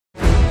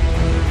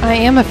I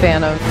am a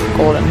fan of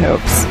Golden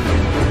Hoops.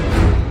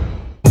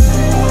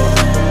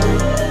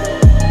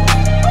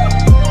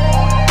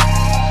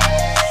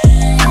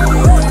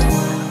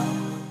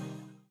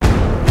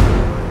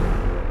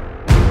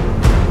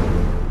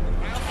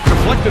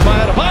 Deflected by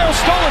Adebayo,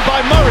 stolen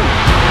by Murray.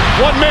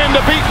 One man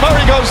to beat.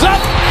 Murray goes up,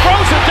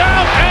 throws it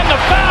down, and the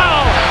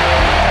foul.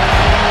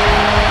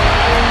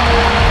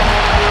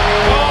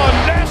 Oh,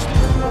 nasty.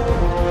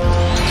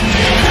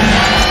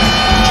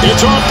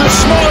 It's off to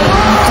Smart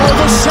for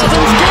the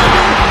seventh game.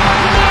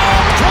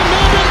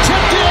 Commanded,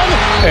 tipped in.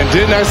 And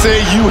didn't I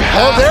say you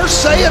have? Oh, they're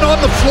saying on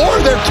the floor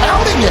they're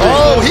counting it.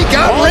 Oh, he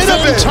got rid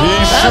of it.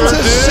 That's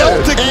a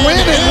Celtic win,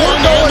 and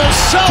we're going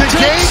to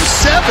Game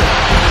 7.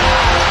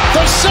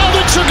 The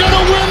Celtics are going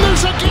to win.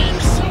 There's a Game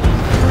 7.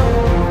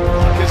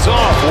 It's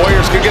off.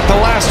 Warriors can get the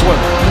last one.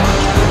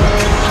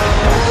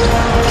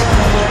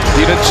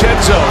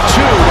 DiVincenzo,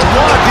 2-1.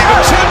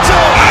 DiVincenzo.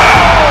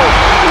 Oh,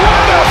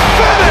 what a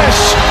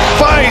finish!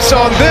 Vice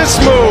on this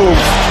move.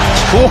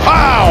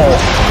 Wow.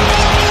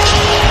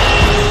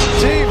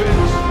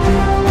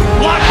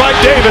 Blocked by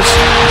Davis.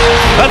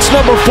 That's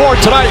number 4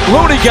 tonight.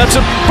 Looney gets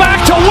it. Back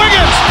to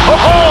Wiggins.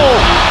 Oh,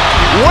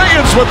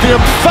 Wiggins with the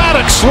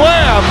emphatic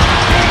slam.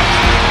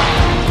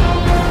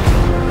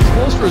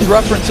 Has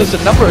referenced this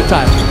a number of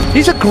times.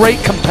 He's a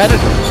great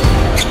competitor.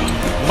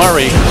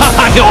 Murray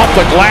off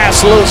the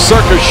glass, little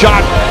circus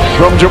shot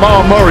from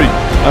Jamal Murray.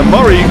 And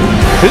Murray,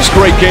 his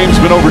great game's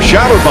been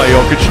overshadowed by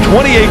Jokic.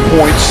 28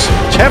 points,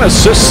 10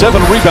 assists, 7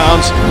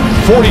 rebounds,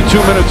 42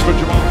 minutes for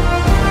Jamal.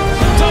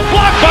 It's a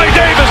block by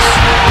Davis.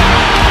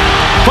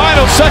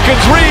 Final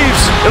seconds,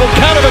 Reeves. It'll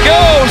count if it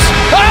goes.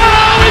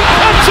 Oh, he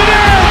puts it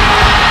in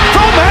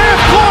from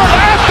half court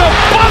at the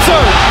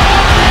buzzer.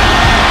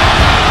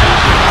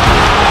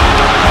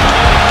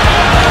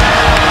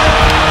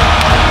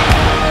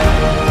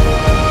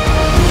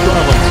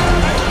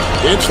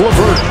 It's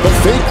Levert, the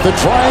fake, the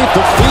drive,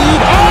 the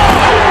feed.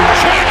 Oh,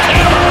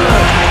 jackhammer!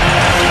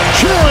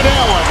 Jared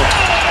Allen.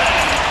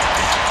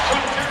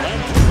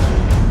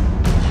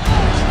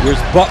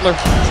 Here's Butler.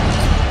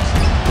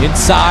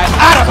 Inside.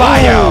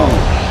 Adebayo.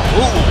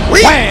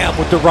 Wham!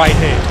 With the right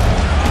hand.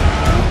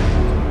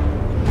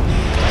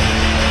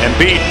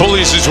 Embiid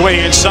bullies his way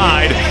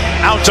inside.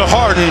 Out to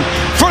Harden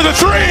for the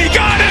 3.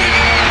 Got it!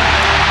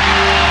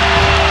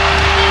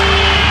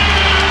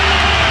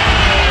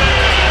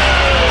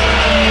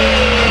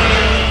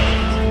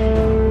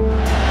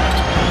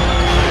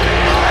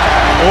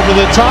 Over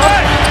the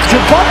top to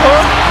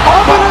Butler.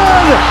 Up and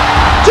in!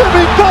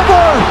 Jimmy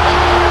Butler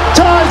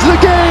ties the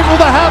game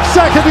with a half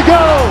second to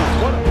go.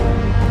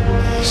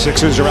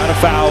 Sixers are out of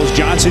fouls.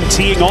 Johnson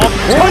teeing off.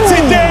 Puts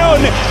it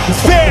down.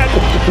 That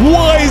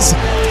was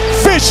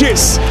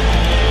vicious.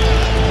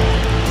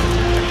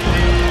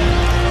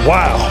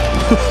 Wow.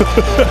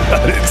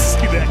 I didn't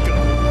see that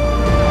coming.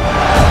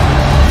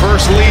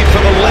 First lead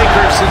for the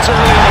Lakers. It's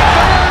early in the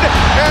third.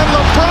 And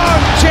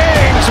LeBron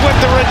James with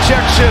the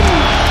rejection.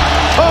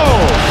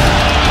 Oh!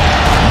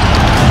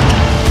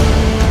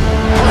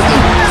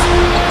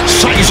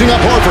 Sizing up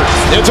Horford.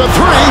 It's a 3.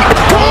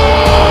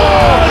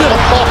 Good!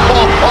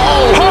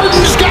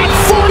 Harden's got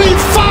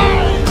 45!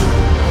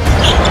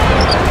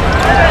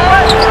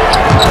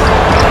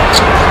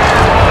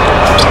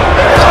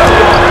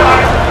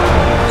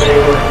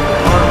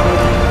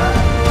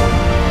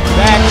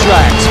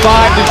 Backtracks.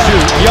 5 to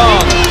shoot.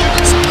 Young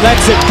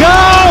lets it go.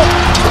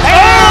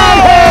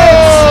 And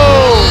hits!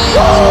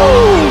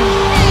 Woo!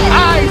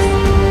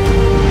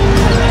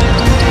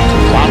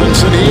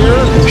 Robinson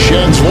here,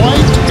 sheds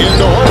White,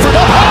 into Horford,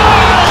 up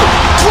high!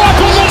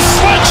 Dropping the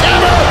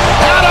sledgehammer,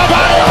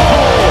 Adebayo!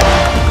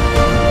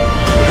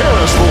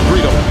 Harris will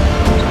greet him.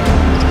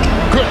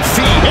 Good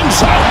feed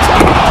inside,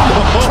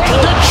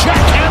 trying to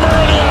jackhammer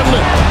it in!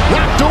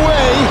 Knocked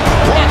away,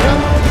 Brocken.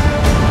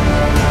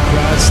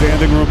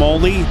 Standing room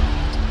only.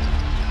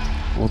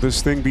 Will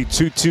this thing be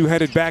 2-2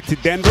 headed back to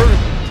Denver?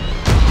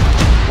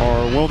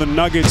 Or will the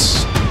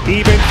Nuggets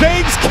even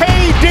things?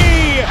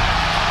 KD!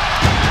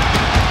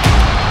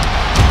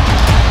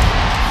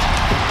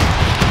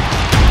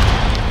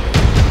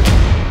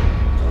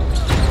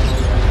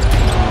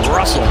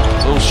 Russell,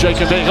 little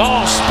shake and bake.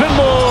 Oh, spin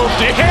move,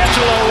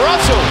 D'Angelo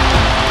Russell.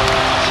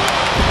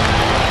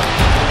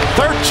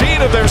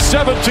 13 of their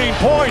 17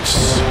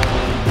 points.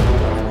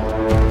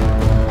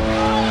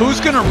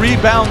 Who's going to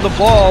rebound the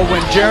ball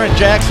when Jaren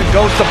Jackson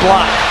goes to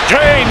block?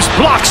 James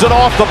blocks it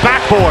off the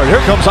backboard.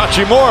 Here comes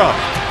Hachimura.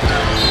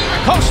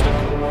 Coasting.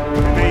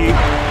 They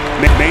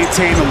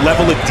maintain a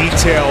level of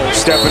detail,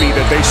 Stephanie,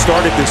 that they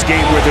started this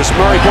game with. This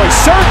Murray boy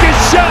circus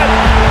shot.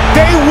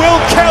 They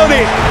will count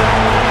it.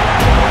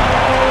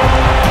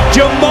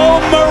 Jamal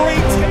Murray.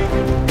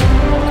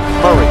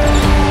 Murray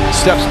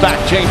steps back.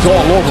 James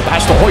all over.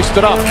 Has to hoist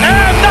it up.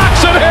 And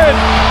knocks it in.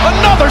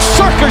 Another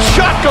circus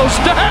shot goes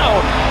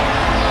down.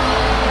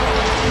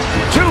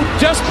 2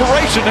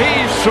 desperation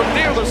heaves from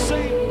near the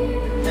scene.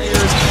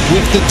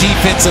 With the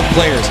defensive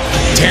players.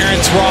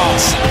 Terrence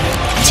Ross.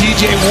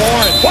 TJ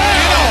Warren.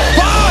 Wow.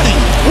 Body.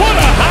 What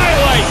a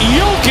highlight.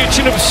 Jokic,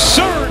 an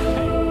absurd.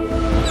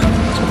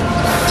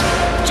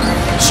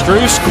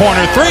 Struce,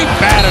 corner three,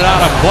 batted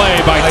out of play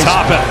by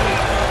Toppin.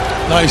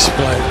 Nice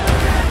play.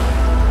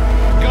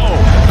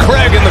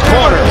 Craig in the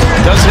corner,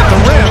 does hit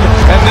the rim,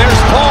 and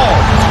there's Paul.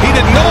 He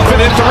didn't know if it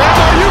hit the rim.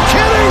 Are you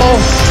kidding?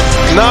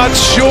 Not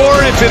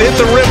sure if it hit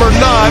the rim or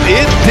not.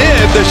 It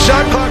did. The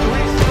shot clock.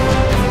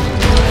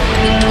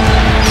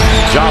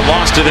 Ja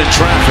lost it in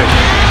traffic.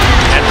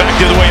 And back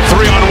the other way,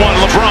 3-on-1.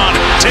 LeBron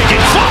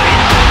taking flight.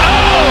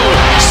 Oh!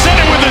 Set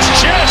it with his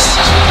chest.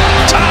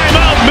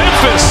 Timeout,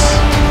 Memphis.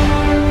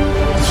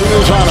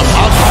 Zeus on him.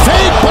 A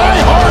fake by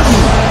Harden.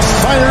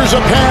 Fires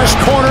a pass,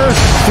 corner,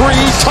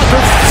 three,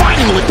 Tucker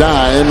finally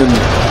dying, and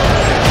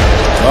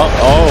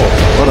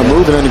what a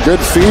move and a good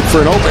feed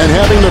for an open, and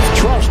having the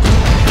trust.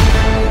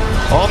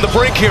 On the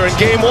brink here in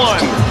game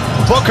one,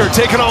 Booker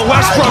taking on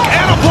Westbrook,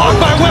 and a block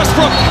by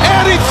Westbrook,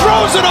 and he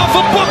throws it off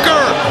of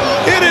Booker.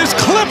 It is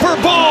Clipper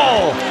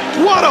ball.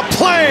 What a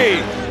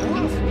play.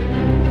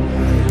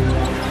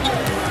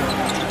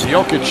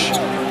 Jokic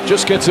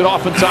just gets it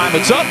off in time.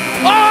 It's up.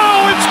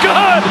 Oh, it's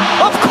good.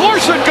 Of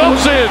course it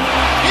goes in.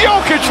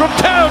 Jokic from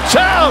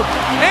downtown.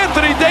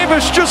 Anthony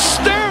Davis just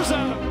stares at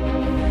him.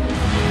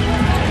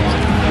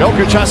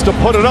 Jokic has to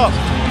put it up.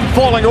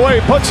 Falling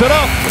away, puts it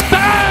up.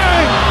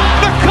 Bang!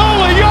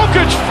 Nikola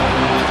Jokic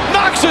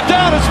knocks it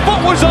down. His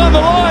foot was on the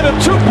line. A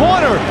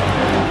two-pointer.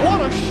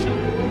 What a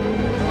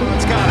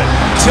It's got it.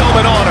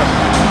 Tillman on him.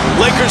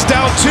 Lakers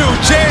down two.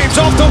 James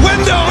off the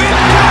window. It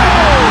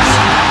goes!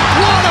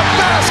 What a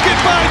basket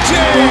by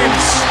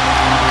James!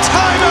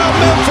 Timeout,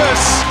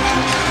 Memphis!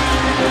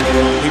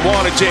 He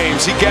wanted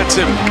James. He gets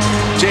him.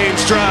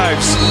 James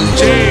drives.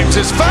 James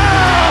is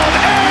fouled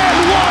and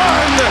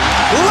one!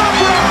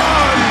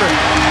 LeBron!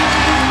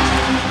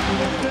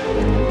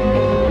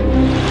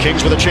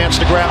 Kings with a chance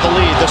to grab the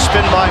lead. The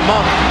spin by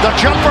Monk. The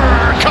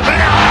jumper.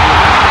 Kabam!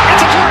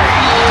 It's a three!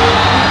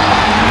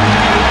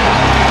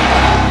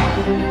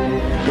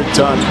 Good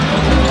time.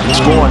 He's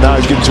scoring now.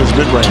 He's getting to his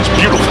mid-range.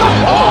 Beautiful.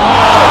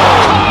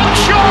 Oh!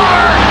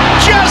 Sure!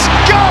 Just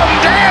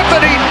gummed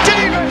Anthony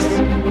Davis!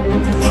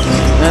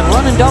 And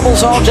running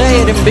doubles all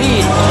day at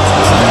Embiid.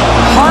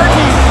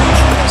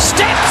 Harden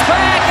steps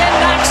back and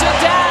knocks it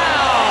down.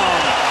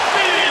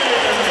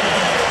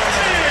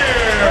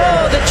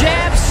 Oh, the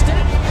jab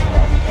step.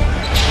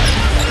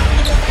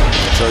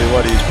 Tell you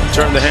what, he's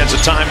turned the hands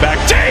of time back.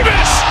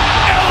 Davis!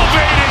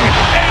 Elevating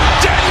and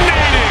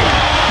detonating!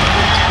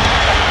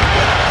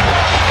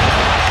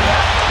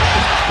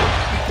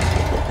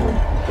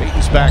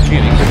 Payton's back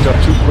in. He picked up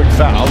two quick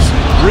fouls.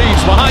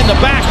 Reeves behind the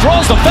back,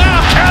 draws the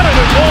foul. Counted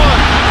and one!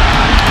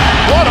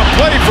 What a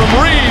play from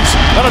Reeves,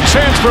 and a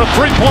chance for a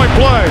three-point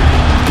play.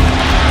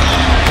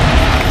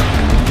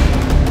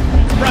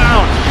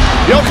 Brown,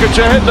 Jokic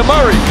ahead to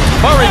Murray.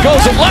 Murray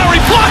goes at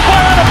Larry, blocked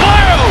by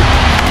Adebayo.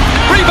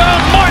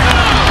 Rebound, Mark.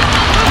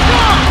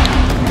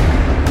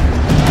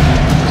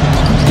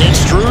 It's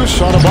Struce,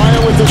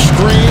 Adebayo with the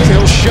screen.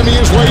 He'll shimmy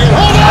his way in.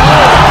 Hold on!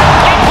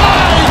 Up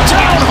high,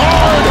 down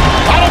hard.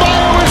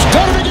 Adebayo is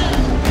done it again.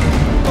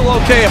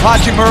 Okay, if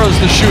Hachimura's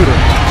the shooter.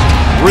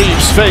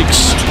 Reeves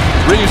fakes.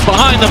 Reeves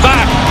behind the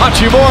back.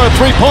 Hachimura,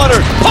 three-pointer.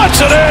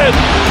 Puts it in.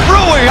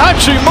 Rui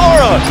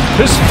Hachimura,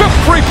 his fifth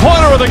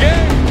three-pointer of the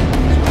game.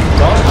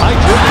 High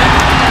dribbling.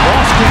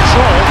 Lost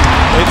control.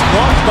 It's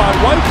blocked by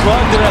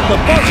Whitecloud. And at the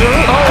buzzer.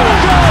 Oh,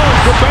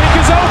 the bank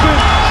is open.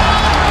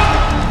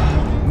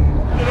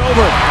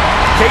 Over.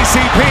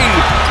 KCP.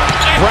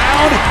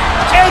 Brown.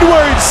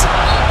 Edwards.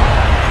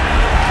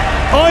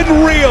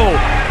 Unreal.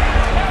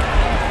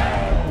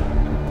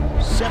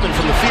 7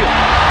 from the field.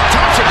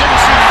 Thompson didn't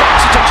see Fox.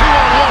 It's a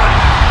 2-on-1.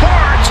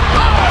 Barnes.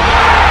 Oh,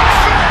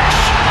 finish.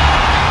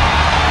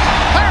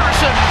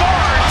 Harrison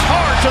Barnes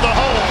hard to the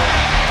hole.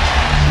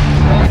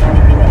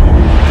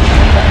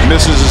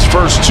 Misses his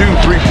first two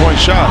three-point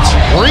shots.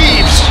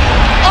 Reeves.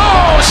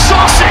 Oh,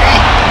 saucy.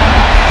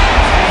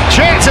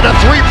 Chance at a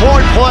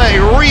three-point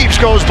play. Reeves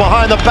goes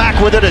behind the back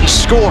with it and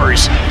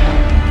scores.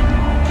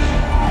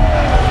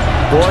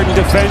 Gordon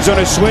defends on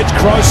a switch.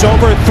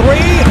 Crossover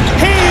three.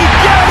 He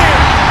got it.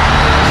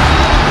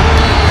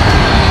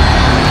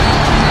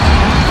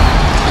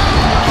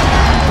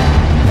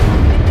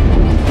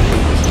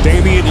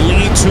 Damian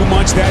leaned too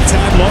much that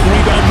time. Long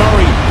rebound,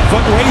 Murray.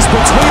 Foot race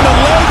between the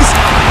legs.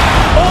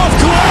 Off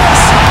glass.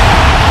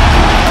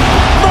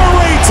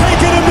 Murray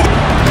taking him to...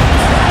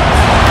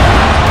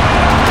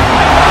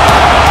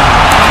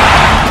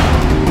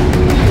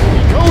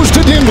 Goes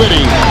to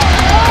Dinwiddie.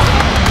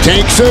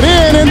 Takes it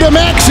in into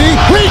Maxey.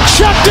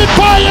 Rejected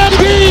by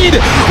Embiid.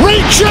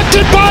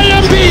 Rejected by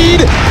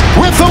Embiid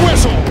with the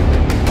whistle.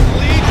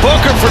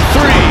 Booker for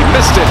three.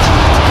 Missed it.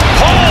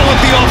 Paul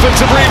with the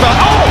offensive rebound.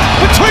 Oh,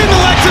 between the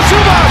legs of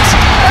Zubac.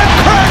 And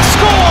Craig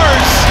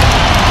scores.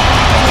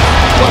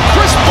 But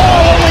Chris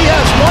Paul only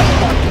has one.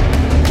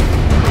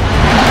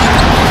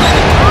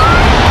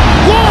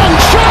 Long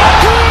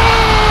shot.